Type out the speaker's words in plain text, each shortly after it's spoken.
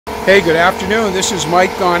Hey, good afternoon. This is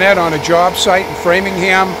Mike Garnett on a job site in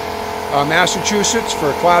Framingham, Massachusetts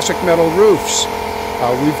for Classic Metal Roofs.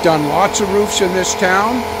 We've done lots of roofs in this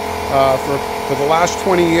town for the last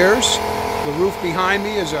 20 years. The roof behind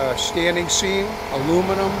me is a standing seam,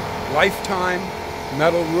 aluminum, lifetime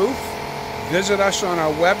metal roof. Visit us on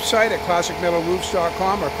our website at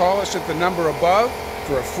classicmetalroofs.com or call us at the number above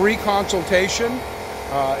for a free consultation.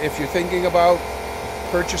 If you're thinking about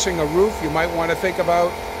purchasing a roof, you might want to think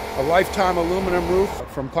about a lifetime aluminum roof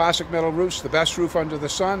from Classic Metal Roofs, the best roof under the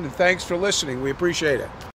sun. And thanks for listening. We appreciate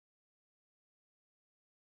it.